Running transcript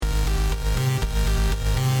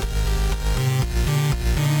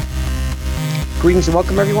Greetings and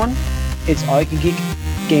welcome, everyone. It's All You Can Geek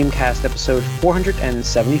Gamecast, episode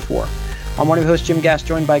 474. I'm one of your hosts, Jim Gass,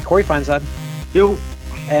 joined by Corey Feinsod. Yo.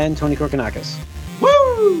 And Tony Korkanakis.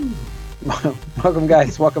 Woo! Welcome,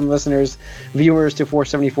 guys. Welcome, listeners, viewers to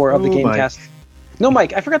 474 of the Gamecast. Mike. No,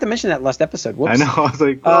 Mike. I forgot to mention that last episode. Whoops. I know. I was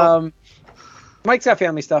like, well, Mike's got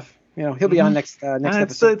family stuff. You know, he'll be on next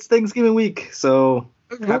episode. It's Thanksgiving week, so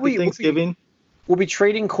happy Thanksgiving. We'll be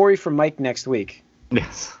trading Corey for Mike next week.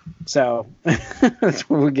 Yes. So that's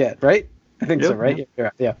what we get, right? I think so, right?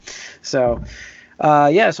 Yeah. So,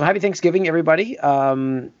 so happy Thanksgiving, everybody.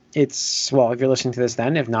 It's, well, if you're listening to this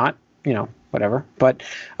then, if not, you know, whatever. But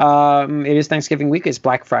it is Thanksgiving week. It's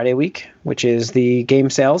Black Friday week, which is the game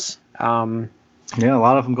sales. Yeah, a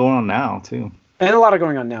lot of them going on now, too. And a lot of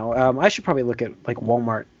going on now. I should probably look at, like,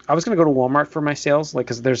 Walmart. I was going to go to Walmart for my sales, like,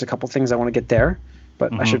 because there's a couple things I want to get there.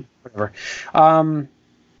 But I should, whatever.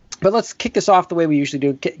 But let's kick this off the way we usually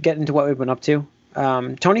do. Get into what we've been up to.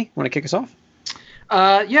 Tony, want to kick us off?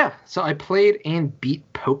 Yeah. So I played and beat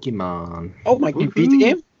Pokemon. Oh, Mike, you beat the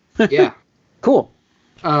game? Yeah. Cool.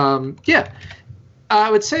 Yeah.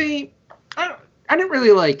 I would say I didn't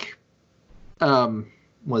really like.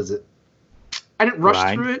 Was it? I didn't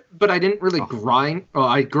rush through it, but I didn't really grind. Oh,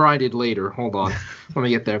 I grinded later. Hold on. Let me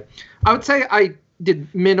get there. I would say I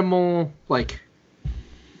did minimal, like,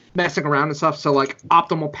 messing around and stuff. So, like,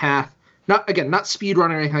 optimal path. Not speed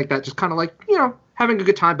running or anything like that. Just kind of like, you know, having a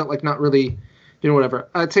good time, but, like, not really doing whatever.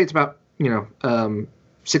 I'd say it's about,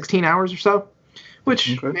 16 hours or so, which,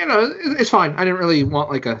 you know, is fine. I didn't really want,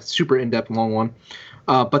 like, a super in-depth long one.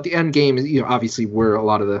 But the end game is, you know, obviously where a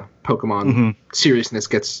lot of the Pokemon seriousness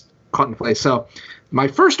gets caught in place. So my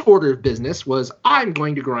first order of business was I'm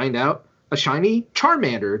going to grind out a shiny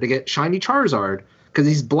Charmander to get shiny Charizard because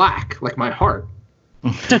he's black, like my heart.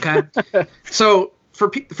 Okay. So for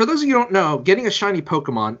those of you who don't know, getting a shiny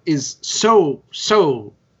Pokemon is so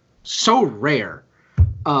rare.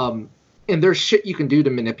 And there's shit you can do to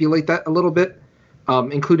manipulate that a little bit,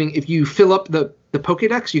 including if you fill up the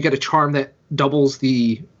Pokédex, you get a charm that doubles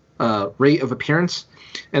the rate of appearance.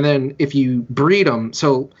 And then if you breed them,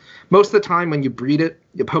 so most of the time when you breed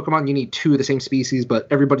your Pokemon, you need two of the same species, but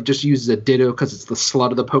everybody just uses a Ditto because it's the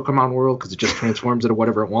slut of the Pokemon world because it just transforms into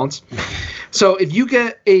whatever it wants. So if you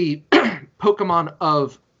get a Pokemon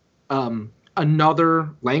of another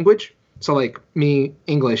language, so like me,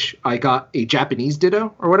 English, I got a Japanese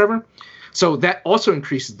Ditto or whatever. So that also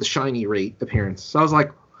increases the shiny rate appearance. So I was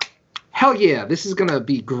like, hell yeah, this is going to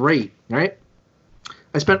be great, right?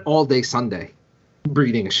 I spent all day Sunday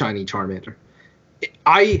breeding a shiny Charmander.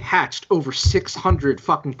 I hatched over 600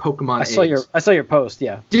 fucking Pokemon eggs. I saw your post,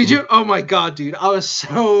 yeah. Did you? Oh my god, dude. I was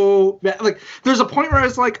so mad. Like, there's a point where I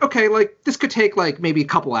was like, okay, like, this could take, like, maybe a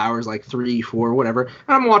couple hours, like 3, 4, whatever. And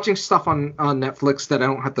I'm watching stuff on Netflix that I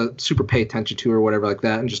don't have to super pay attention to or whatever like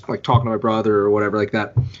that, and just, like, talking to my brother or whatever like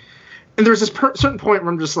that. And there's this certain point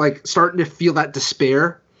where I'm just, like, starting to feel that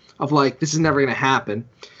despair of, like, this is never going to happen.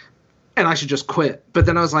 And I should just quit. But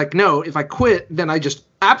then I was like, no, if I quit, then I just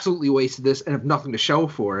absolutely wasted this and have nothing to show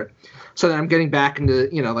for it. So then I'm getting back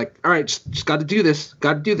into, you know, like, all right, just got to do this.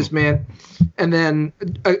 Got to do this, man. And then,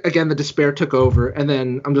 again, the despair took over. And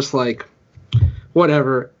then I'm just like,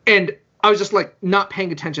 whatever. And I was just, like, not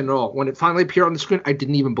paying attention at all. When it finally appeared on the screen, I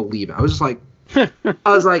didn't even believe it. I was just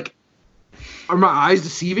like, are my eyes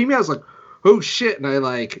deceiving me? I was like, oh, shit. And I,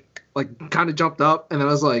 like kind of jumped up. And then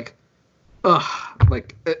I was like,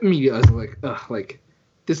 like, immediately I was like, like,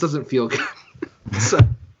 this doesn't feel good. So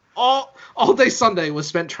all day Sunday was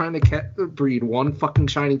spent trying to breed one fucking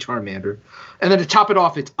shiny Charmander. And then to top it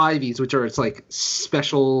off, it's Ivies, which are, it's like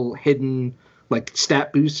special hidden, like,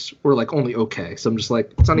 stat boosts were, like, only okay. So I'm just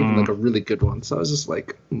like, it's not even, like, a really good one. So I was just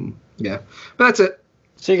like, yeah. But that's it.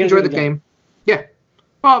 So you can enjoy the game. Yeah.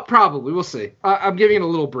 Well, probably. We'll see. I'm giving it a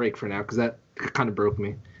little break for now because that kind of broke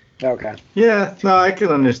me. Okay. Yeah, no, I can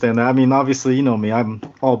understand that. I mean, obviously, you know me. I'm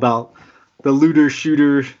all about the looter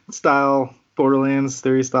shooter style Borderlands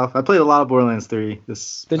 3 stuff. I played a lot of Borderlands 3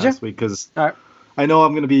 this past week because I know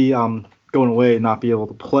I'm going to be going away and not be able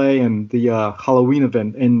to play, and the Halloween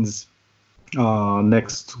event ends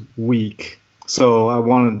next week. So I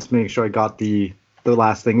wanted to make sure I got the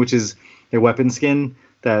last thing, which is a weapon skin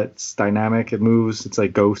that's dynamic. It moves. It's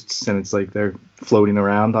like ghosts, and it's like they're floating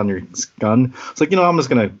around on your gun. It's like, you know, I'm just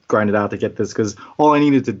going to grind it out to get this because all I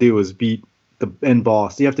needed to do was beat the end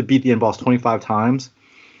boss. You have to beat the end boss 25 times.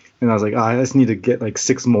 And I was like, I just need to get like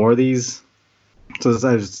 6 more of these. So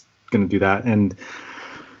I was going to do that. And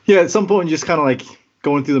yeah, at some point, just kind of like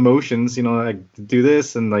going through the motions, you know, like do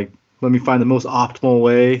this and like, let me find the most optimal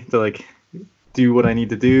way to like do what I need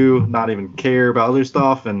to do, not even care about other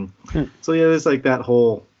stuff. And so yeah, it's like that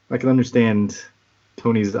whole, I can understand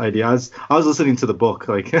Tony's idea. I was listening to the book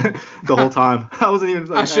like the whole time. I wasn't even.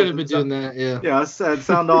 Like, I should have been doing that. Yeah. Yeah, I had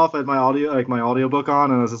sound off at my audiobook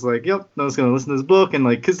on, and I was just like, "Yep, I'm just gonna listen to this book." And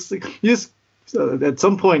like, cause you just at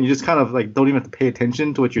some point you just kind of like don't even have to pay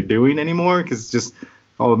attention to what you're doing anymore, because it's just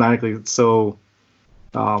automatically it's so,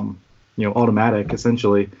 automatic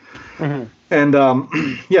essentially. Mm-hmm. And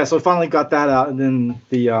yeah, so I finally got that out, and then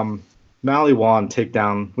the Maliwan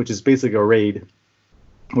Takedown, which is basically a raid,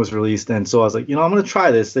 was released, and so I was like, I'm gonna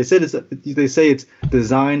try this. They say it's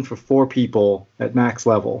designed for 4 people at max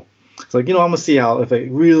level. It's like, I'm gonna see how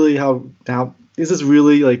is this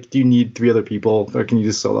really like, do you need 3 other people, or can you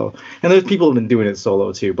just solo? And there's people who've been doing it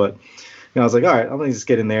solo too, but I was like, all right, I'm gonna just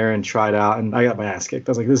get in there and try it out, and I got my ass kicked.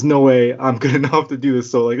 I was like, there's no way I'm good enough to do this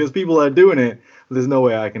solo. Like, there's people that are doing it, but there's no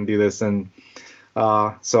way I can do this, and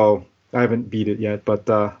so I haven't beat it yet, but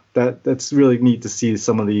that's really neat to see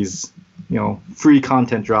some of these free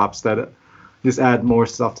content drops that just add more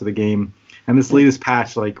stuff to the game. And this latest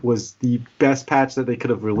patch was the best patch that they could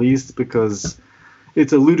have released, because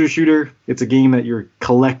it's a looter shooter. It's a game that you're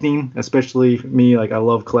collecting, especially me. Like, I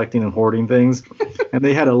love collecting and hoarding things. And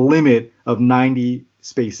they had a limit of 90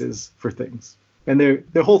 spaces for things. And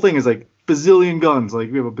their whole thing is like bazillion guns. Like,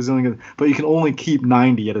 we have a bazillion guns, but you can only keep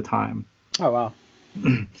 90 at a time. Oh, wow.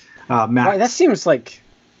 Max. Right, that seems like,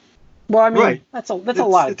 well, I mean, right. that's a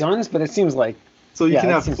lot of guns, but it seems like. So you can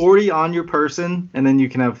have 40 on your person, and then you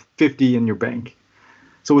can have 50 in your bank.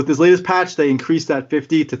 So with this latest patch, they increased that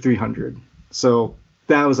 50 to 300. So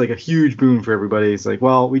that was like a huge boon for everybody. It's like,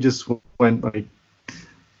 well, we just went like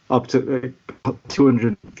up to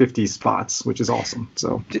 250 spots, which is awesome.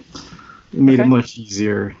 So it made it much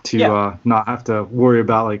easier to not have to worry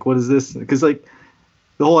about like, what is this? Because like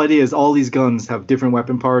the whole idea is all these guns have different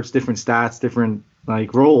weapon parts, different stats, different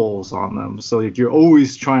like rolls on them. So like, you're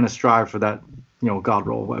always trying to strive for that, god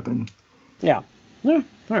roll weapon. Yeah. All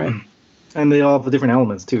right. And they all have different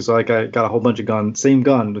elements too. So like, I got a whole bunch of same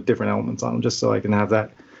gun with different elements on them, just so I can have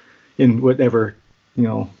that in whatever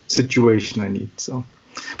situation I need. So,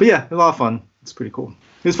 but yeah, a lot of fun. It's pretty cool.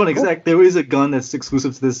 It was funny because there is a gun that's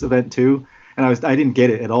exclusive to this event too, and I didn't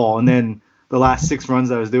get it at all. And then the last 6 runs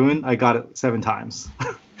I was doing, I got it 7 times.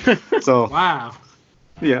 So wow.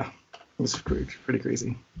 Yeah, it was pretty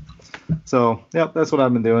crazy. So yeah, that's what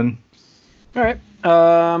I've been doing. All right.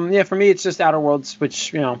 Yeah, for me, it's just Outer Worlds,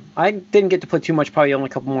 which, I didn't get to play too much, probably only a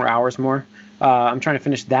couple more hours more. I'm trying to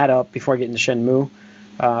finish that up before I get into Shenmue.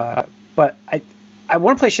 But I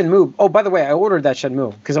want to play Shenmue. Oh, by the way, I ordered that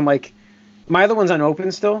Shenmue because I'm like, my other one's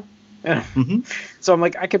unopened still. Mm-hmm. So I'm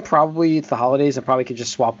like, I could probably, it's the holidays, I probably could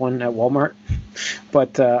just swap one at Walmart.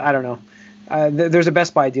 But I don't know. There's a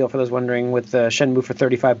Best Buy deal, for those wondering, with Shenmue for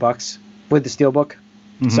 $35 with the Steelbook.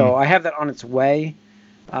 Mm-hmm. So I have that on its way.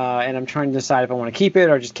 And I'm trying to decide if I want to keep it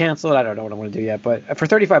or just cancel it. I don't know what I want to do yet. But for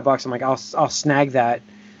 $35, I'm like, I'll snag that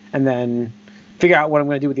and then figure out what I'm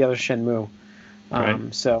going to do with the other Shenmue.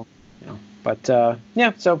 Right. So, but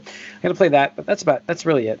yeah, so I'm going to play that. But that's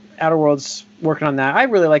really it. Outer Worlds, working on that. I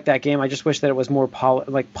really like that game. I just wish that it was more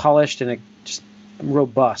polished and just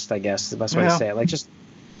robust, I guess is the best way to say it. Like, just,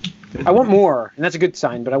 I want more, and that's a good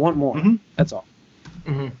sign, but I want more. Mm-hmm. That's all.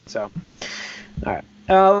 Mm-hmm. So, all right.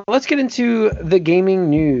 Let's get into the gaming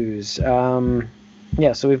news. So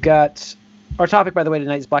we've got our topic, by the way,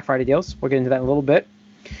 tonight is Black Friday deals. We'll get into that in a little bit.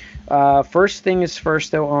 First thing is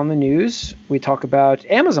first, though, on the news, we talk about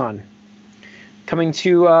Amazon coming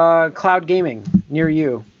to cloud gaming near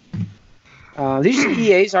you. These are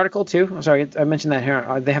EA's article, too. I'm sorry, I mentioned that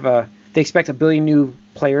here. They expect 1 billion new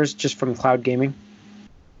players just from cloud gaming.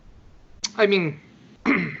 I mean,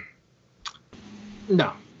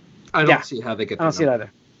 no. I don't see how they get. I don't see it either.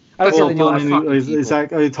 Are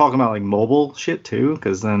you talking about like mobile shit too?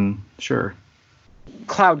 Because then, sure.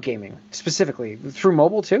 Cloud gaming specifically through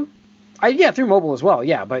mobile too. Through mobile as well.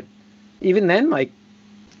 Yeah, but even then, like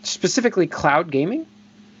specifically cloud gaming.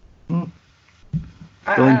 Billion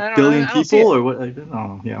people or what?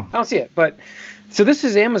 Oh, yeah. I don't see it, but so this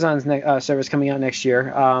is Amazon's service coming out next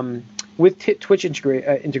year with Twitch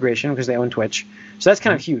integration because they own Twitch. So that's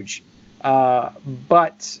kind of huge.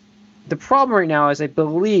 But the problem right now is I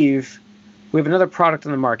believe we have another product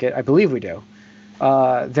on the market. I believe we do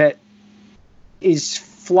that is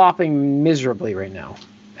flopping miserably right now.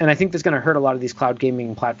 And I think that's going to hurt a lot of these cloud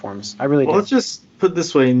gaming platforms. I really do. Let's just put it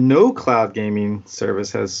this way. No cloud gaming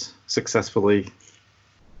service has been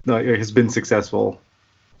successful.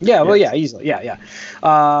 Yeah, well, yeah, easily. Yeah.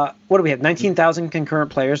 What do we have? 19,000 concurrent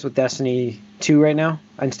players with Destiny 2 right now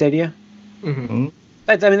on Stadia? Mm-hmm.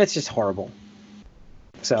 That's just horrible.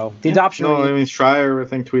 So the adoption. No, Schreier, I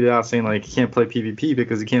think, tweeted out saying like he can't play PvP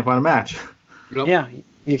because he can't find a match. Yeah,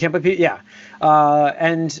 You can't play. Yeah,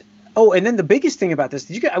 and then the biggest thing about this,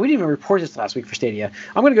 we didn't even report this last week for Stadia.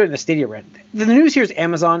 I'm going to go to the Stadia rant. The news here is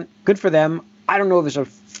Amazon. Good for them. I don't know if there's a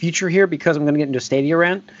future here because I'm going to get into Stadia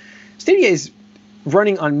rant. Stadia is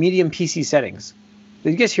running on medium PC settings.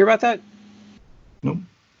 Did you guys hear about that? Nope.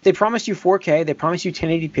 They promised you 4K. They promised you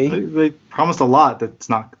 1080p. They promised a lot that's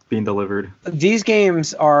not being delivered. These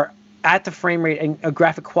games are at the frame rate and a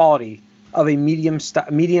graphic quality of a medium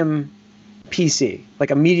PC, like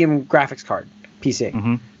a medium graphics card PC.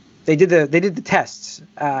 Mm-hmm. They did the tests,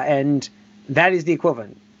 and that is the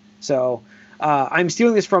equivalent. So I'm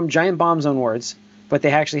stealing this from Giant Bomb's own words, but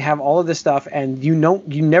they actually have all of this stuff, and you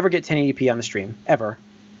never get 1080p on the stream ever.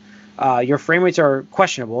 Your frame rates are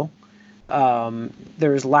questionable.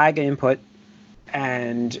 There's lag input,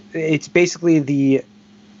 and it's basically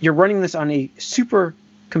you're running this on a super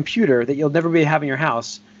computer that you'll never be having in your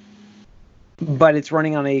house, but it's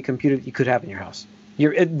running on a computer that you could have in your house.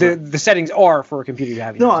 The settings are for a computer you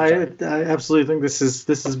have. No, I absolutely think this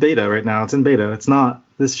is beta right now. It's in beta. It's not.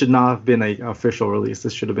 This should not have been an official release.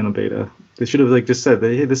 This should have been a beta. They should have just said,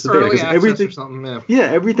 "Hey, this is early beta." Everything, or something,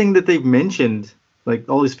 everything that they've mentioned, like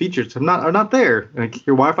all these features, are not there. Like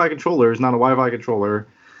your Wi-Fi controller is not a Wi-Fi controller.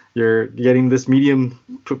 You're getting this medium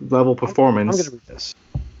level performance. I'm gonna read this.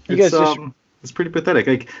 You guys it's pretty pathetic.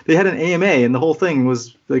 Like they had an AMA and the whole thing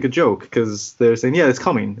was like a joke because they're saying, yeah, it's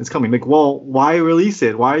coming. Like, well, why release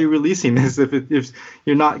it? Why are you releasing this if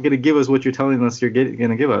you're not going to give us what you're telling us you're going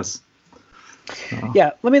to give us?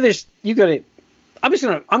 Yeah, I'm going to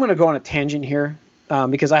go on a tangent here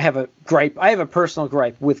because I have a gripe. I have a personal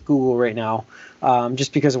gripe with Google right now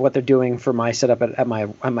just because of what they're doing for my setup at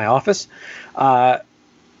my office.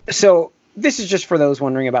 So this is just for those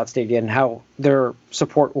wondering about Stadia and how their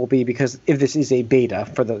support will be, because if this is a beta,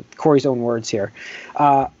 for Corey's own words here.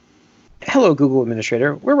 Hello, Google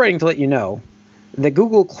Administrator. We're writing to let you know that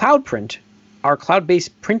Google Cloud Print, our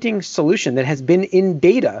cloud-based printing solution that has been in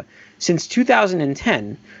beta since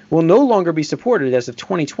 2010, will no longer be supported as of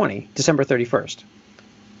 2020, December 31st.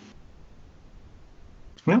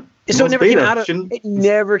 Yeah. So it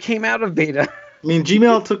never came out of beta. I mean,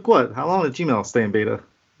 Gmail took what? How long did Gmail stay in beta?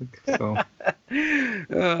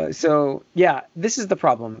 So yeah, this is the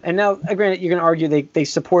problem. And now, granted, you're going to argue they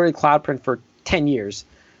supported CloudPrint for 10 years,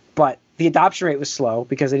 but the adoption rate was slow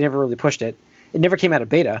because they never really pushed it. It never came out of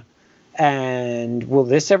beta. And will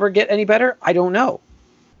this ever get any better? I don't know.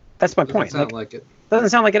 That's my point. Doesn't sound like it. Doesn't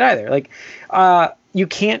sound like it either. Like, you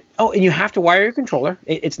can't. Oh, and you have to wire your controller.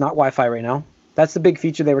 It's not Wi-Fi right now. That's the big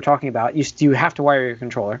feature they were talking about. You have to wire your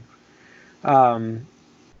controller. What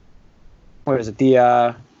is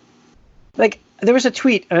it? Like, there was a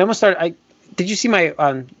tweet, and I almost started. Did you see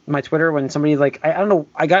my my Twitter when somebody, like, I don't know,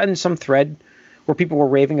 I got in some thread where people were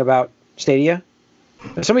raving about Stadia.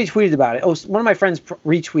 Somebody tweeted about it. Oh, one of my friends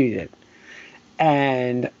retweeted it,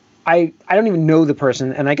 and I don't even know the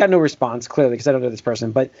person, and I got no response clearly because I don't know this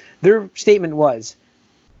person. But their statement was,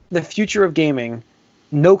 "The future of gaming,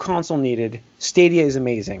 no console needed. Stadia is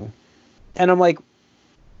amazing," and I'm like,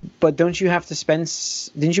 but don't you have to spend?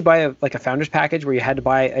 Didn't you buy a founder's package where you had to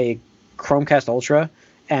buy a Chromecast Ultra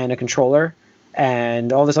and a controller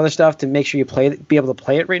and all this other stuff to make sure you be able to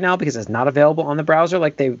play it right now because it's not available on the browser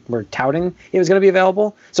like they were touting it was going to be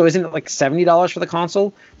available? So isn't it like $70 for the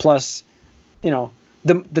console plus, the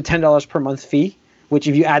 $10 per month fee, which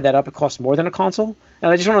if you add that up, it costs more than a console?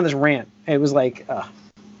 And I just went on this rant. It was like, I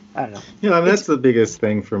don't know. Yeah, I mean, that's the biggest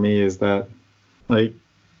thing for me is that, like,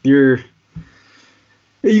 even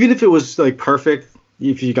if it was like perfect,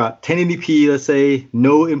 if you got 1080p, let's say,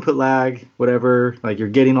 no input lag, whatever, like you're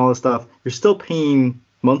getting all this stuff, you're still paying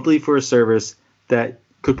monthly for a service that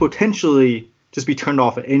could potentially just be turned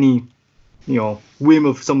off at any, whim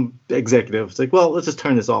of some executive. It's like, well, let's just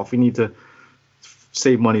turn this off. We need to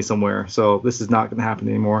save money somewhere. So this is not going to happen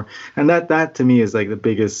anymore. And that to me is like the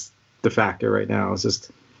biggest factor right now. It's just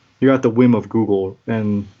you're at the whim of Google,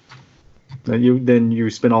 and then you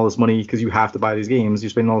spend all this money because you have to buy these games. You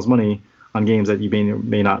spend all this money on games that you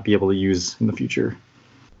may not be able to use in the future.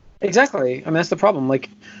 Exactly. I mean, that's the problem. Like,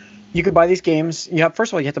 you could buy these games.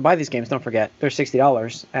 First of all, you have to buy these games. Don't forget, they're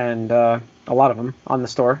 $60, and a lot of them on the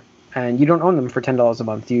store, and you don't own them for $10 a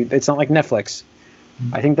month. It's not like Netflix.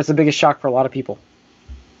 I think that's the biggest shock for a lot of people.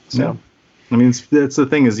 So, yeah. I mean, that's the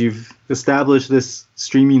thing is you've established this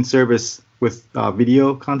streaming service with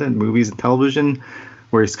video content, movies, and television,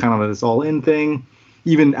 where it's kind of this all-in thing.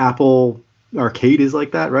 Even Apple Arcade is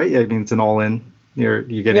like that, right? I mean, it's an all-in. You're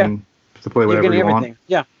getting to play whatever you want.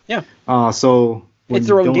 Yeah. So when it's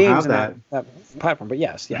their own you don't games have that platform, but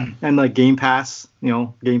yes, yeah. And like Game Pass,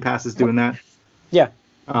 Game Pass is doing that. Yeah.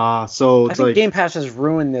 So I think Game Pass has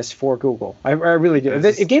ruined this for Google. I really do.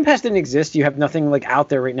 If Game Pass didn't exist, you have nothing like out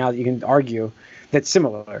there right now that you can argue that's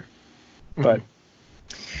similar. But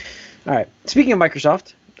all right. Speaking of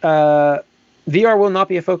Microsoft, VR will not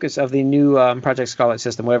be a focus of the new Project Scarlet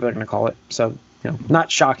system, whatever they're going to call it. So,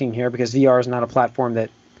 not shocking here because VR is not a platform that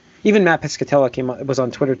even Matt Piscatella was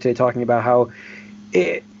on Twitter today talking about how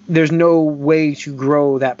there's no way to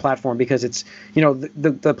grow that platform because it's,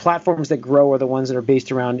 the platforms that grow are the ones that are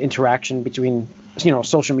based around interaction between,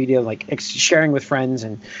 social media, like sharing with friends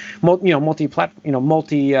and, multiplayer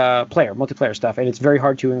stuff. And it's very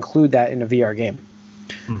hard to include that in a VR game.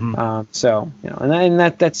 And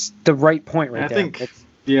that's the right point right there.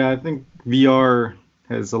 I think VR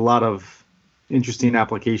has a lot of interesting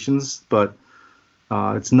applications, but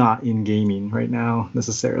it's not in gaming right now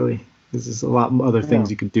necessarily. There's a lot of other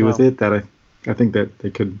things you could do with it that I think that they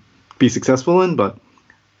could be successful in, but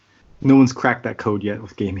no one's cracked that code yet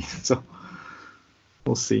with gaming. So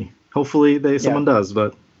we'll see. Hopefully someone does,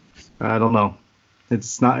 but I don't know.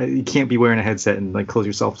 It's not. You can't be wearing a headset and like close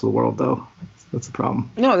yourself to the world though. That's the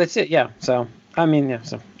problem. No, that's it. Yeah. So all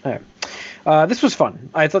right. This was fun.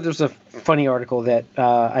 I thought there was a funny article that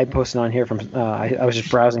I posted on here from. I was just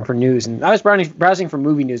browsing for news, and I was browsing for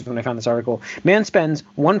movie news when I found this article. Man spends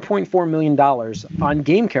 $1.4 million on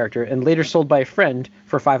game character and later sold by a friend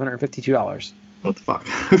for $552. What the fuck?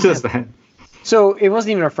 Who does that? So it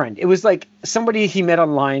wasn't even a friend. It was like somebody he met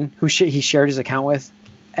online who he shared his account with.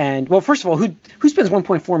 And well, first of all, who spends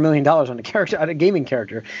 $1.4 million on a gaming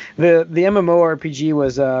character? The MMORPG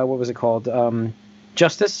was what was it called?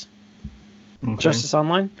 Justice. Okay. Justice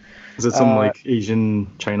Online. Is it some like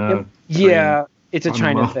Asian China? Yeah, it's a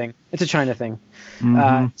China thing. It's a China thing.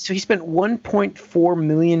 So he spent $1.4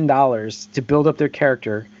 million to build up their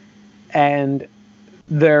character, and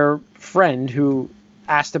their friend who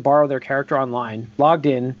asked to borrow their character online logged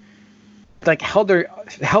in, like held their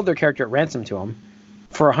character at ransom to him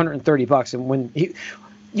for $130. And when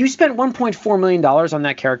you spent $1.4 million on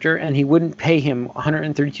that character, and he wouldn't pay him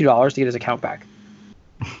 $132 to get his account back.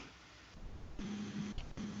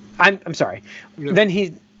 I'm sorry.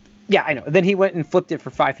 Yeah. I know. Then he went and flipped it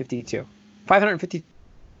for $552. $550.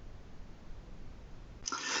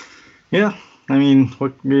 Yeah, I mean,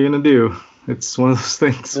 what are you gonna do? It's one of those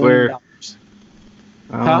things where. It's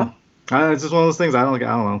just one of those things. I don't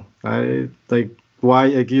know. I like why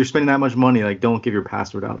you're spending that much money. Like, don't give your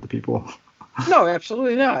password out to people. No,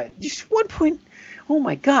 absolutely not. Just 1 point. Oh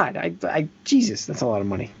my God! Jesus, that's a lot of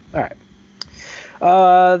money. All right.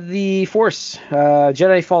 The Force,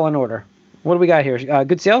 Jedi Fallen Order. What do we got here?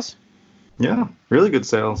 Good sales? Yeah, really good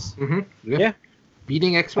sales. Yeah.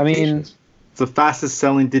 Beating expectations. I mean, it's the fastest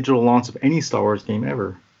selling digital launch of any Star Wars game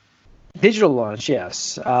ever. Digital launch,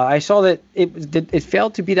 yes. I saw that it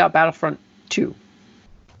failed to beat out Battlefront 2.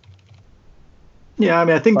 Yeah, I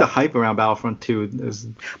mean, I think the hype around Battlefront 2 is...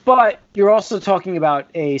 But you're also talking about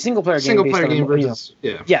a single-player game. Single-player game versus...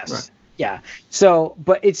 Yeah. Yes. Right. Yeah. So,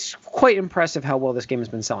 but it's quite impressive how well this game has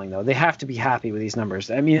been selling, though. They have to be happy with these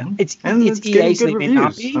numbers. I mean, it's EA, so they may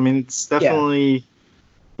not be. I mean, it's definitely,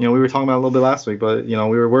 we were talking about it a little bit last week, but, we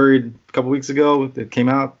were worried a couple weeks ago. It came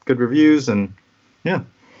out, good reviews, and yeah.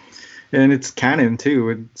 And it's canon,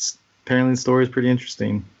 too. Apparently the story is pretty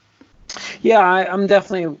interesting. Yeah, I'm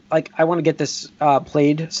definitely, I want to get this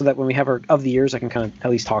played so that when we have our of the years, I can kind of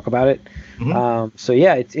at least talk about it. So,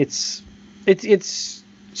 yeah, it's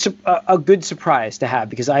a good surprise to have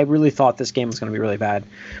because I really thought this game was going to be really bad,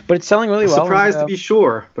 but it's selling really well. Surprise to be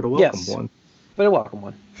sure, but a welcome one. But a welcome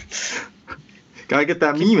one. Gotta get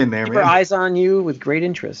that meme in there, keep man. Our eyes on you with great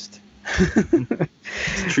interest.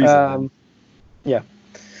 Yeah.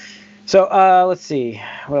 So let's see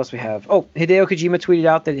what else we have. Oh, Hideo Kojima tweeted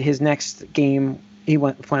out that his next game he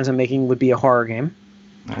plans on making would be a horror game.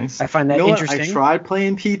 Nice. I find that interesting. I tried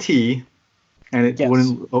playing PT, and it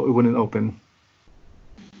wouldn't open.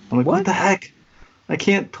 I'm like, what the heck? I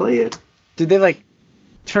can't play it. Did they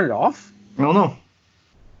turn it off? I don't know.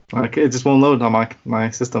 It just won't load on my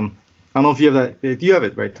system. I don't know if you have that. If you have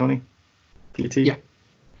it, right, Tony? PT. Yeah.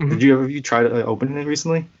 Have you tried opening it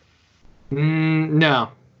recently? No.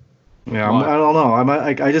 Yeah, I don't know.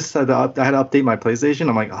 I just had to update my PlayStation.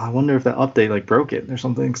 I'm like, I wonder if that update broke it or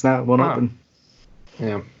something. Because that won't open.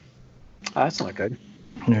 Yeah. That's not good.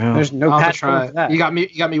 Yeah. There's no patch for that. You got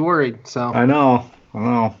me worried. So. I know.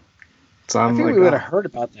 So I think we would have heard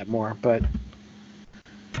about that more, but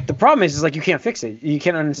the problem is you can't fix it. You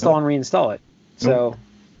can't uninstall and reinstall it. So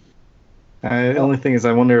the only thing is,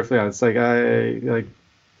 I wonder if it's the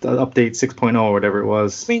update 6.0 or whatever it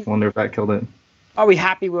was. I wonder if that killed it. Are we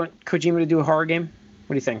happy we want Kojima to do a horror game?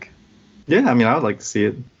 What do you think? Yeah, I mean, I would like to see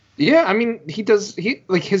it. Yeah, I mean,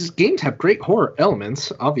 his games have great horror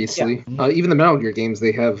elements, obviously. Yeah. Even the Metal Gear games,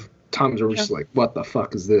 they have times where we're just like, what the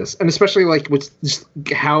fuck is this? And especially like with just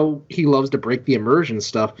how he loves to break the immersion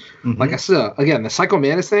stuff. Mm-hmm. Like I said, again, the Psycho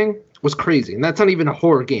Mantis thing was crazy, and that's not even a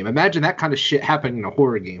horror game. Imagine that kind of shit happening in a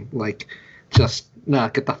horror game. Like, just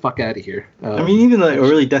get the fuck out of here. I mean, even the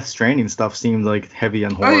early Death Stranding stuff seemed like heavy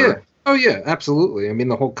on horror. Oh yeah, absolutely. I mean,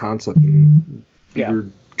 the whole concept,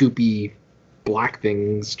 weird, goopy, black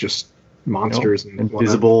things, just monsters and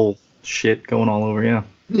invisible shit going all over. Yeah.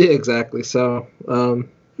 Yeah, exactly. So,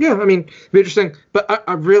 yeah, I mean, it'd be interesting, but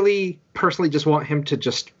I really personally just want him to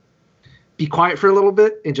just be quiet for a little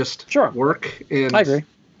bit and just work and I agree.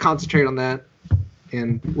 Concentrate on that,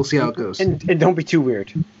 and we'll see how it goes. And don't be too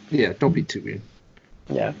weird. Yeah, don't be too weird.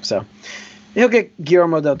 Yeah, so he'll get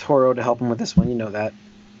Guillermo del Toro to help him with this one. You know that.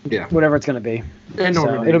 Yeah. Whatever it's going to be. And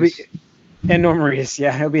Norman it'll be, and Norman Reedus,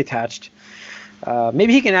 yeah, he'll be attached.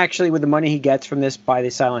 Maybe he can actually, with the money he gets from this, buy the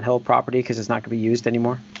Silent Hill property because it's not going to be used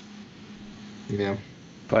anymore. Yeah.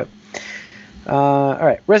 But, all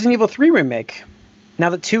right. Resident Evil 3 remake. Now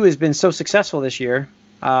that 2 has been so successful this year,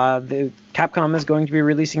 the Capcom is going to be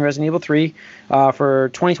releasing Resident Evil 3 for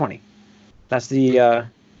 2020. That's the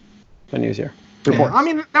news here. Yeah, I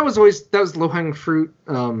mean, that was low-hanging fruit.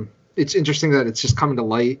 It's interesting that it's just coming to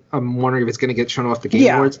light. I'm wondering if it's going to get shown off the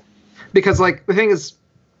Game Awards. Because, like, the thing is,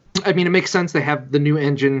 I mean, it makes sense. They have the new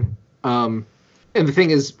engine. And the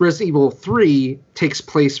thing is, Resident Evil 3 takes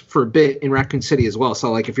place for a bit in Raccoon City as well.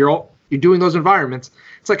 So, like, if you're doing those environments,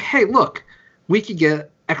 it's like, hey, look, we could get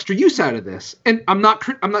extra use out of this. And I'm not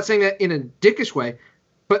saying that in a dickish way,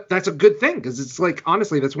 but that's a good thing because it's like,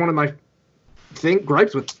 honestly, that's one of my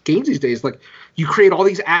gripes with games these days. Like, you create all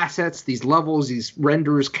these assets, these levels, these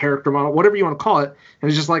renders, character model, whatever you want to call it, and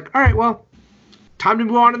it's just like, all right, well, time to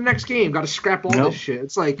move on to the next game. Got to scrap all this shit.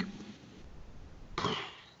 It's like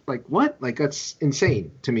what? Like, that's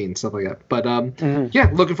insane to me and stuff like that. But yeah,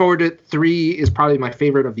 looking forward to it. 3 is probably my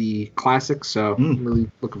favorite of the classics, so I'm really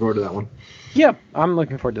looking forward to that one. Yeah, I'm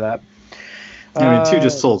looking forward to that. I mean, 2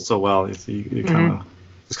 just sold so well. It's kind of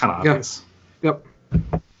obvious. Yep.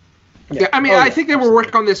 Yeah, I mean, I think they were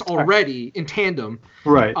working on this already in tandem.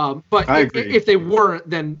 Right. But if they weren't,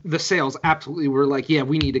 then the sales absolutely were like, yeah,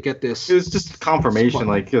 we need to get this. It was just confirmation,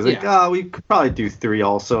 we could probably do 3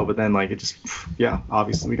 also, but then, like, it just,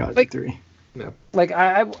 obviously we got to do 3. Yeah. Like,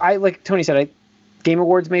 I like Tony said, Game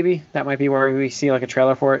Awards maybe, that might be where we see, like, a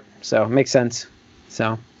trailer for it, so it makes sense.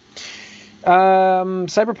 So,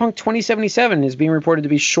 Cyberpunk 2077 is being reported to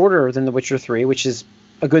be shorter than The Witcher 3, which is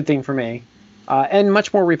a good thing for me. And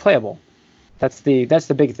much more replayable. That's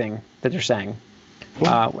the big thing that they're saying. Cool.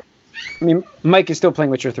 I mean, Mike is still playing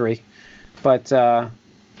Witcher 3, but he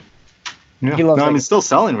loves. It's still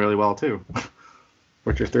selling really well too.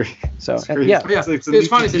 Witcher 3. So it's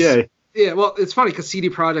funny. Yeah, well, it's funny because CD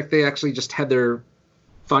Projekt, they actually just had their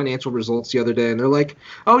financial results the other day, and they're like,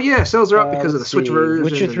 "Oh yeah, sales are up because of the Switch version."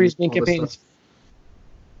 Witcher 3's main campaign.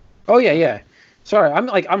 Oh yeah. Sorry,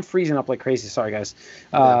 I'm freezing up like crazy. Sorry, guys.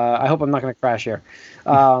 I hope I'm not going to crash here.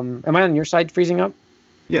 Am I on your side freezing up?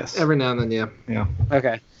 Yes. Every now and then, yeah. Yeah.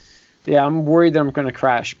 Okay. Yeah, I'm worried that I'm going to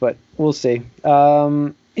crash, but we'll see.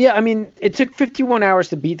 Yeah, I mean, it took 51 hours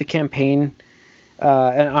to beat the campaign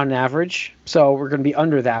on average, so we're going to be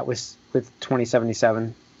under that with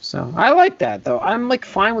 2077. So I like that, though. I'm like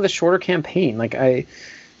fine with a shorter campaign. Like it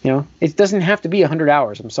doesn't have to be 100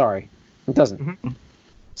 hours. I'm sorry, it doesn't. Mm-hmm.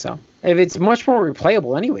 So if it's much more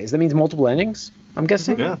replayable, anyways, that means multiple endings. I'm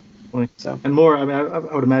guessing. Yeah. And more. I mean, I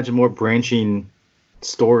would imagine more branching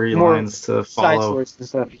storylines to follow. Side stories and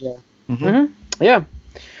stuff. Yeah. Mm-hmm. Yeah.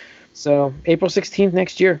 So April 16th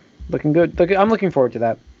next year, looking good. I'm looking forward to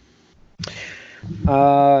that.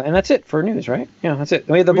 And that's it for news, right? Yeah, that's it.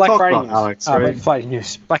 We had the Black Friday news. Alex, right? Black Friday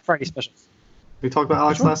news. Black Friday specials. We talked about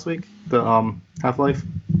Alex last week. The Half-Life.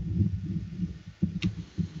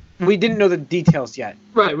 We didn't know the details yet.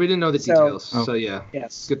 Right, we didn't know the details. So yeah.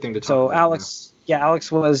 Yes. Good thing to talk about. So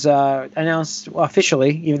Alex was announced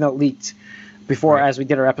officially, even though it leaked before as we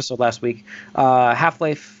did our episode last week.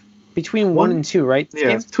 Half-Life between 1 and 2, right? Yeah,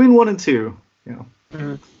 it's between 1 and 2. Yeah.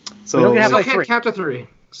 Mm-hmm. So we don't have Half-Life 3. Count to 3.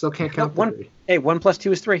 Still can't count to 3. Hey, 1 plus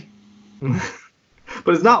 2 is 3.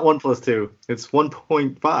 But it's not 1 plus 2. It's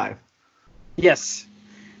 1.5. Yes.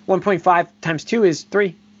 1.5 times 2 is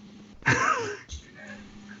 3.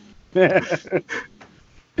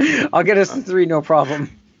 I'll get us to 3, no problem.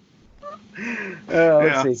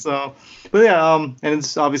 Let's see. So, but yeah, and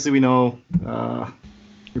it's obviously we know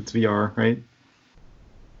it's VR, right?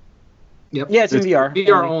 Yep. Yeah, it's in VR.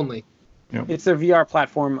 VR only. Yep. It's their VR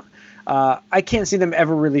platform. I can't see them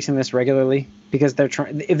ever releasing this regularly because they're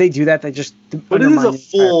trying. If they do that, they just. But it is a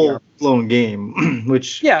full-blown game,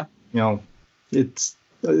 which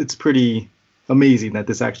it's pretty amazing that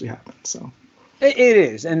this actually happened. So it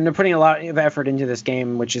is, and they're putting a lot of effort into this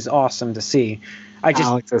game, which is awesome to see.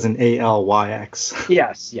 Alex as an ALYX.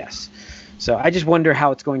 Yes. So I just wonder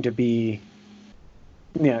how it's going to be.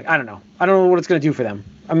 I don't know. I don't know what it's going to do for them.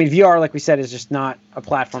 I mean, VR, like we said, is just not a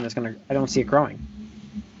platform that's going to. I don't see it growing.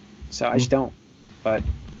 So I just don't. But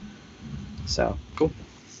so cool.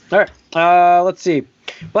 All right. Let's see.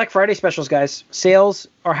 Black Friday specials, guys. Sales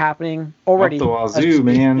are happening already. Up the wazoo,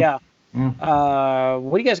 man. Yeah.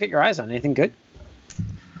 What do you guys get your eyes on? Anything good?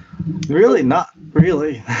 Really, not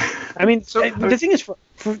really. I mean, the thing is,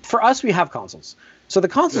 for us, we have consoles, so the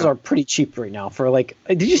consoles are pretty cheap right now. For like,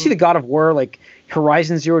 did you see the God of War, like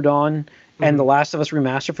Horizon Zero Dawn, and The Last of Us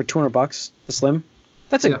remastered for $200, the Slim?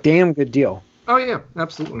 That's a damn good deal. Oh yeah,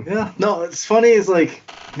 absolutely. Yeah, no, it's funny. Is like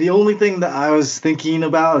the only thing that I was thinking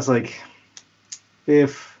about is like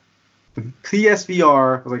if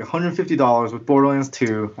PSVR was like $150 with Borderlands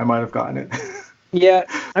 2, I might have gotten it. Yeah,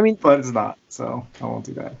 I mean, but it's not, so I won't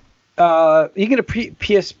do that. You get a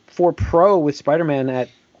PS4 Pro with Spider-Man at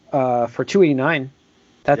for $289.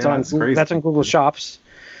 That's on Google Shops.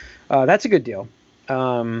 That's a good deal.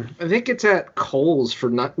 I think it's at Kohl's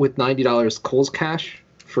with $90 Kohl's cash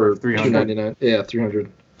for $299. Yeah, $300.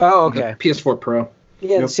 Oh, okay. PS4 Pro.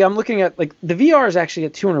 Yeah. See, I'm looking at like the VR is actually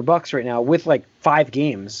at $200 right now with like 5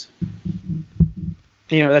 games.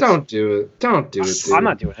 Don't do it. Don't do it. Dude. I'm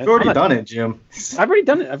not doing it. You've already done it, Jim. I've already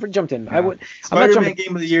done it. I've already jumped in. Yeah. Spider-Man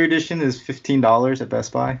Game of the Year edition is $15 at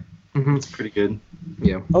Best Buy. Mm-hmm. It's pretty good.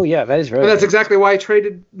 Yeah. Oh yeah, that is very. That's exactly why I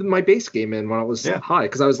traded my base game in when I was high,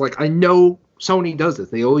 because I was like, I know Sony does this.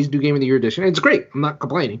 They always do Game of the Year edition. It's great. I'm not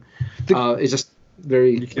complaining. It's just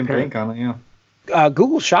very. You can bank on it, yeah.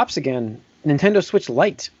 Google Shops again. Nintendo Switch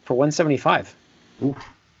Lite for $175. Oof.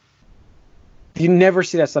 You never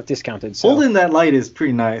see that stuff discounted. So. Holding that light is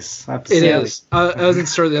pretty nice. It is. I was in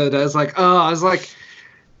store the other day. I was like,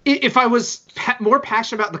 if I was more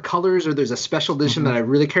passionate about the colors or there's a special edition that I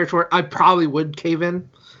really cared for, I probably would cave in.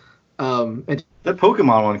 And that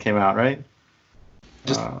Pokemon one came out, right?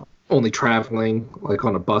 Just only traveling, like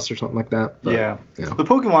on a bus or something like that. But, yeah. The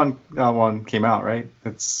Pokemon one came out, right?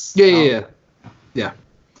 It's yeah.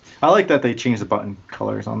 I like that they changed the button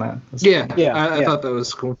colors on that. I thought that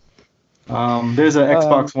was cool. There's an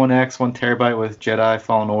Xbox One X 1 terabyte with Jedi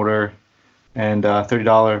Fallen Order, and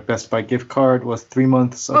 $30 Best Buy gift card with 3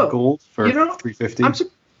 months of gold for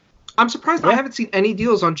 $350. I'm surprised I haven't seen any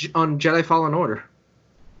deals on Jedi Fallen Order.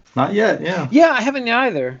 Not yet, yeah. Yeah, I haven't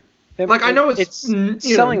either. I know it's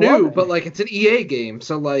selling new, but like it's an EA game,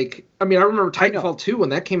 so like I remember Titanfall 2 when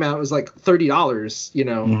that came out, it was like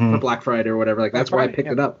 $30, for Black Friday or whatever. Like that's why I picked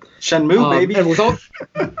it up. Shenmue, baby. And with all,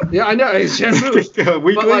 yeah, I know it's Shenmue. A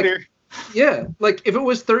week later. Yeah, like if it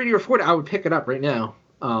was 30 or 40, I would pick it up right now.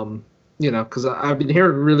 Because I've been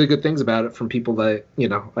hearing really good things about it from people that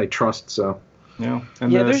I trust. So yeah,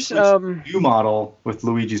 and there's new model with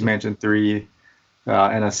Luigi's Mansion 3,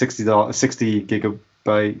 and a $60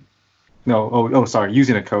 gigabyte. No, sorry,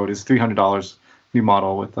 using a code is $300. New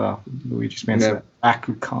model with Luigi's Mansion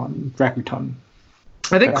Rakuten.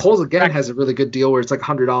 I think Kohl's again has a really good deal where it's like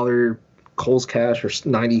 $100 Kohl's cash or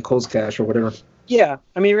 90 Kohl's cash or whatever. Yeah,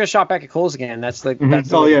 you're gonna shop back at Kohl's again. That's like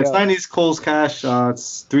it's 90s Kohl's cash.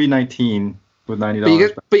 It's $319 with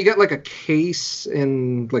 $90. But you get like a case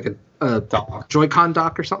and like a Joy-Con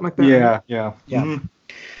dock or something like that. Yeah. Mm-hmm.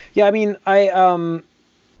 Yeah,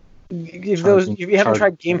 if you haven't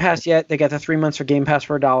tried Game Pass yet, they got the 3 months for Game Pass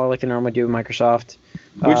for $1, like they normally do with Microsoft.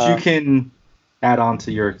 Which you can add on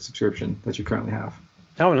to your subscription that you currently have.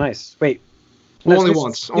 Oh, nice. Wait. Only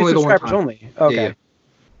once. Only the one time. Only. Okay. Yeah.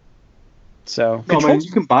 So.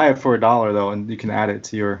 You can buy it for $1 though, and you can add it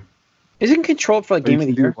to your. Isn't Control for like Game of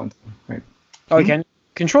the Year? Right. Oh, you can.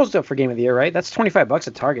 Control's up for Game of the Year, right? That's $25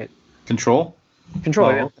 at Target. Control.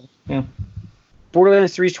 Yeah. Yeah.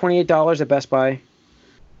 Borderlands 3 is $28 at Best Buy.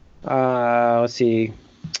 Let's see.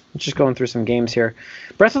 Just going through some games here.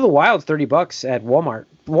 Breath of the Wild, $30 at Walmart.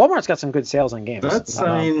 Walmart's got some good sales on games. It's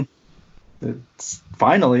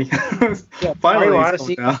finally. Yeah, finally. Mario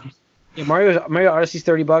Odyssey. Yeah, Mario Odyssey's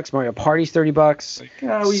 $30. Mario Party's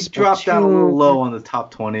 $30. We dropped down a little low on the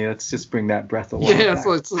top 20. Let's just bring that Breath of the Wild. Yeah, so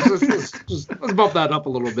let's bump that up a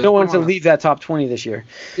little bit. Don't want to leave that top 20 this year.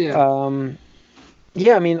 Yeah.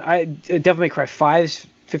 I Devil May Cry 5's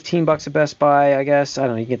 $15 at Best Buy, I guess. I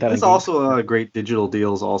don't know. You can get that. There's also great digital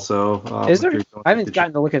deals. Also, is there? I haven't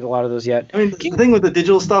gotten to look at a lot of those yet. The thing with the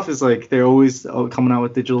digital stuff is like they're always coming out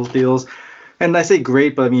with digital deals, and I say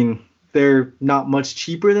great, but they're not much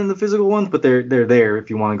cheaper than the physical ones, but they're there if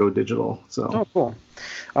you want to go digital. So. Oh, cool.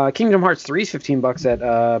 Kingdom Hearts 3 is $15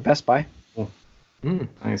 at Best Buy. Cool.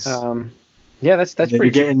 Nice. Yeah, that's pretty. You're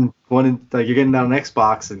getting you're getting down an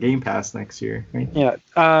Xbox and Game Pass next year, right? Yeah.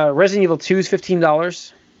 Resident Evil 2 is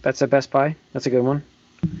 $15. That's at Best Buy. That's a good one.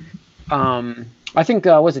 I think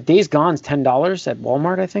was it Days Gone's $10 at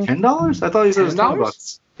Walmart? I think. $10? I thought you said it was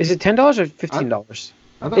 $10. Is it $10 or $15?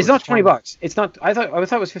 It's not $20. It's not. I thought it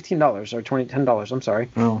was $15 or $10. I'm sorry.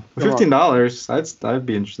 Oh, $15. I'd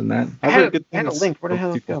be interested in that. I had a link. Where the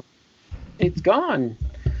hell did it go? It's gone.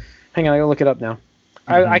 Hang on, I gotta look it up now.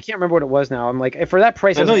 I can't remember what it was now. I'm like, for that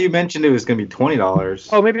price. I know you mentioned it was gonna be $20.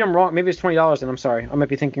 Oh, maybe I'm wrong. Maybe it's $20, and I'm sorry. I might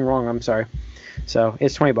be thinking wrong. I'm sorry. So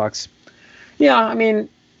it's $20. Yeah, I mean,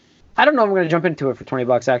 I don't know if I'm gonna jump into it for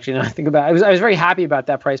 $20. Actually, now I think about it. I was very happy about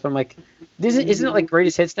that price, but I'm like, isn't it like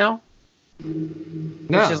greatest hits now?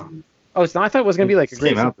 No. It's not. I thought it was gonna be like a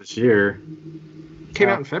greatest. Came out this year. Came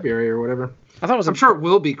out in February or whatever. I thought it was. I'm sure it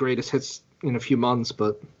will be greatest hits in a few months,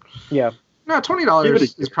 but yeah. No,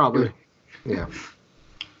 $20 is probably. Yeah.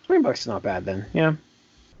 $20 is not bad then. Yeah.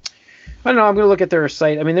 I don't know. I'm gonna look at their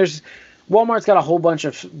site. I mean, Walmart's got a whole bunch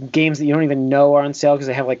of games that you don't even know are on sale because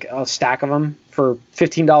they have like a stack of them for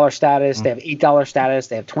 $15 status. They have $8 status.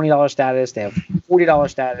 They have $20 status. They have $40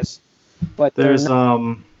 status. But there's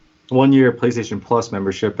 1 year PlayStation Plus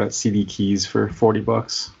membership at CD Keys for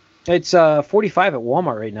 $40. It's $45 at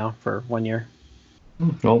Walmart right now for 1 year.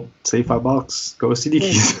 Well, save $5. Go with CD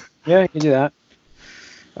Keys. Yeah, you can do that.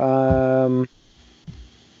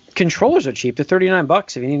 Controllers are cheap. They're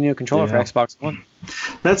 $39 if you need a new controller for Xbox One.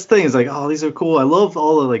 That's the thing. Is like, oh, these are cool. I love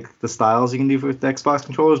all the the styles you can do with the Xbox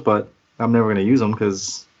controllers, but I'm never gonna use them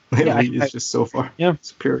because it's just so far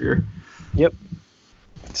superior. Yep.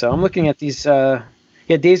 So I'm looking at these.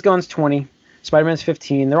 Days Gone's $20. Spider-Man's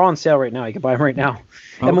 $15. They're all on sale right now. You can buy them right now.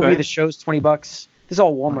 Okay. MLB The Show's $20. This is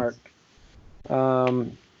all Walmart.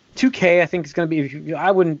 2K, I think is going to be.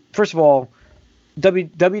 I wouldn't. First of all,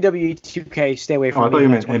 WWE 2K, stay away from. I thought you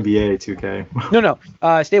meant NBA 2K. No.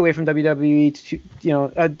 Stay away from WWE.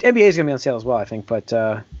 NBA is going to be on sale as well, I think, but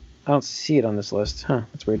I don't see it on this list. Huh?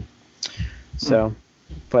 That's weird. So,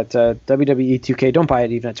 but WWE 2K, don't buy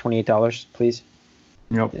it even at $28, please.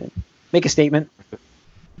 Yep. Make a statement.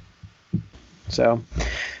 So,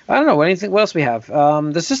 I don't know what else we have.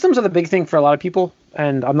 The systems are the big thing for a lot of people,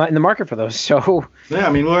 and I'm not in the market for those. So yeah, I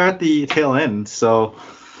mean we're at the tail end. So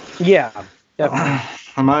yeah, definitely.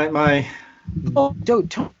 my. Oh,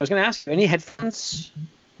 dude, I was gonna ask you, any headphones?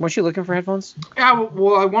 Weren't you looking for headphones? Yeah,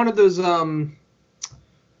 well, I wanted those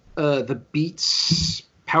the Beats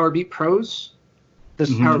Powerbeat Pros. The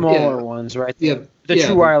smaller ones, right? The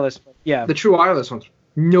true wireless. Yeah, the true wireless ones.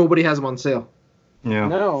 Nobody has them on sale. Yeah.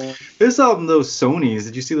 No. There's those Sonys.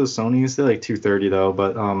 Did you see those Sonys? They're like $230 though,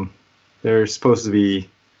 but they're supposed to be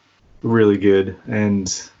really good, and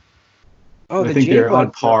I think they're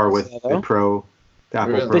on par with the Pro, the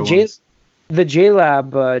Apple Pro. The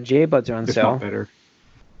JLab J-Buds are on sale. Not better.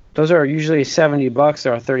 Those are usually $70.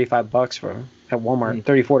 They're $35 at Walmart.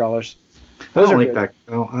 $34. I don't like that.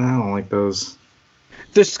 I don't like those.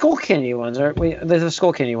 The Skull Candy ones are. There's the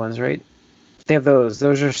Skull Candy ones, right? They have those.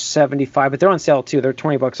 Those are $75, but they're on sale too. They're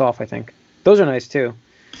 $20 off, I think. Those are nice too.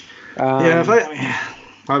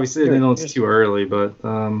 Obviously, I know it's too early, but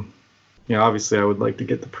obviously, I would like to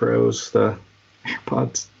get the Pros, the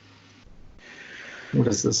AirPods. What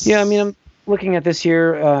is this? Yeah, I mean, I'm looking at this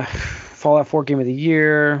here. Fallout 4 Game of the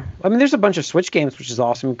Year. I mean, there's a bunch of Switch games, which is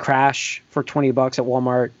awesome. Crash for $20 at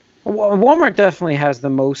Walmart. Walmart definitely has the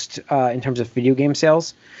most in terms of video game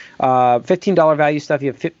sales. $15 value stuff.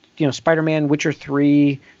 You have Spider-Man, Witcher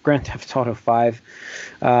 3, Grand Theft Auto 5,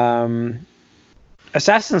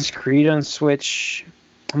 Assassin's Creed on Switch.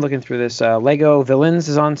 I'm looking through this. Lego Villains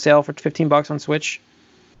is on sale for $15 on Switch.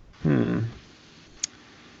 Some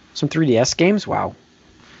 3DS games. Wow.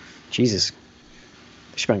 Jesus.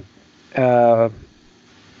 They have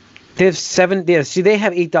they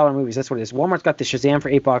have $8 movies. That's what it is. Walmart's got the Shazam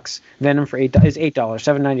for $8. Venom for $8 is $8.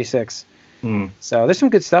 $7.96. So there's some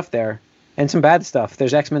good stuff there. And some bad stuff.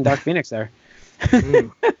 There's X-Men Dark Phoenix there.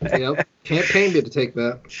 Yep. Can't pay me to take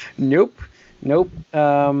that. Nope.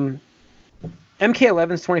 MK11's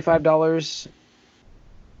 $25.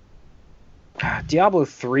 Diablo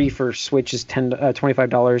 3 for Switch is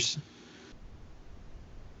 $25.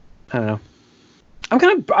 I don't know. I'm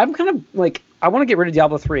kind of like, I want to get rid of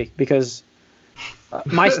Diablo 3 because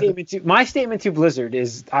my statement to Blizzard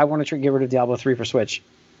is I want to get rid of Diablo 3 for Switch.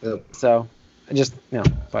 Yep. So I just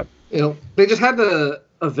but they just had the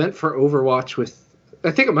event for Overwatch with,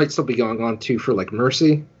 I think it might still be going on too for like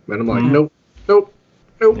Mercy, and I'm like, nope.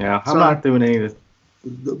 Yeah, I'm not doing any of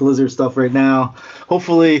the Blizzard stuff right now.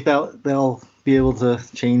 Hopefully they'll be able to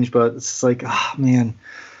change, but it's like, man,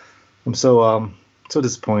 I'm so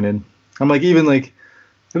disappointed. I'm like, even like,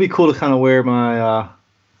 it'd be cool to kind of wear my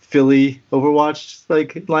Philly Overwatch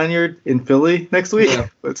like lanyard in Philly next week. Yeah.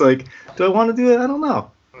 It's like, do I want to do it? I don't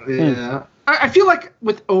know. Yeah, I feel like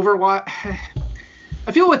with Overwatch,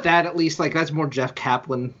 I feel with that at least, like that's more Jeff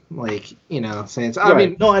Kaplan, like, you know, saying. I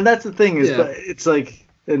mean, no, and that's the thing is, but it's like,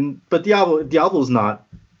 but Diablo's not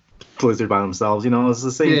Blizzard by themselves, you know, it's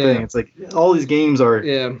the same thing. It's like all these games are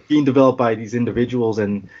being developed by these individuals,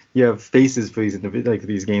 and you have faces for these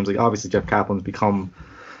these games. Like obviously Jeff Kaplan's become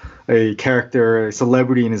a character, a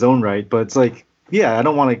celebrity in his own right, but it's like, yeah, I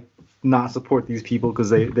don't want to not support these people because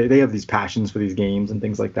they have these passions for these games and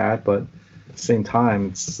things like that, but at the same time,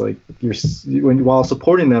 it's like while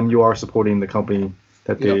supporting them, you are supporting the company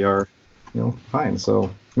that they are, you know, behind. So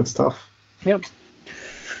it's tough. Yep.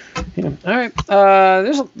 Yeah. All right.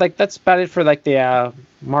 There's like that's about it for like the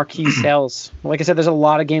marquee sales. Like I said, there's a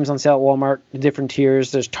lot of games on sale at Walmart, different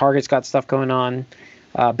tiers. There's Target's got stuff going on.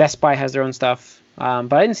 Best Buy has their own stuff.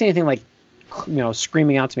 But I didn't see anything like, you know,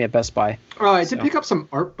 screaming out to me at Best Buy. Oh, I did pick up some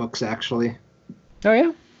art books actually. Oh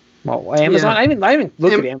yeah. Well, Amazon. Yeah. I didn't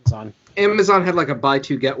look at Amazon. Amazon had like a buy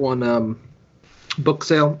two get one book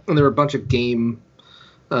sale, and there were a bunch of game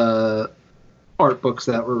art books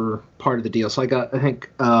that were part of the deal. So I got, I think,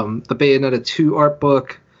 the Bayonetta 2 art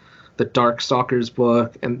book, the Darkstalkers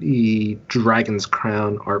book, and the Dragon's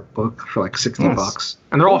Crown art book for like $60,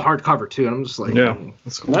 and they're all hardcover too. And I'm just like,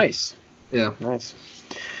 that's cool. Nice. Yeah, nice.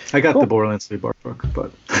 I got the Borderlands 3 art book,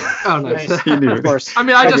 but oh, nice. Of course. I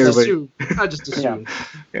mean, I just assumed.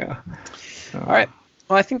 Yeah. All right.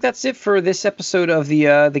 Well, I think that's it for this episode of the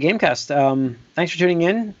Gamecast. Thanks for tuning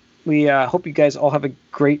in. We hope you guys all have a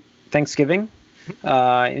great Thanksgiving.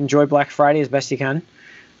 Enjoy Black Friday as best you can,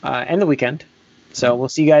 and the weekend. So we'll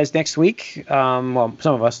see you guys next week. Well,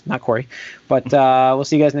 some of us, not Corey, but we'll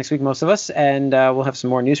see you guys next week, most of us, and we'll have some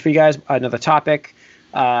more news for you guys, another topic.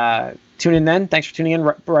 Tune in then. Thanks for tuning in.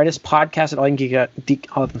 Write us podcast at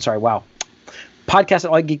podcast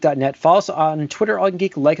at allygeek.net. Follow us on Twitter,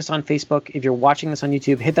 allygeek. Like us on Facebook. If you're watching this on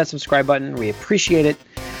YouTube, hit that subscribe button. We appreciate it.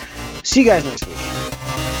 See you guys next week.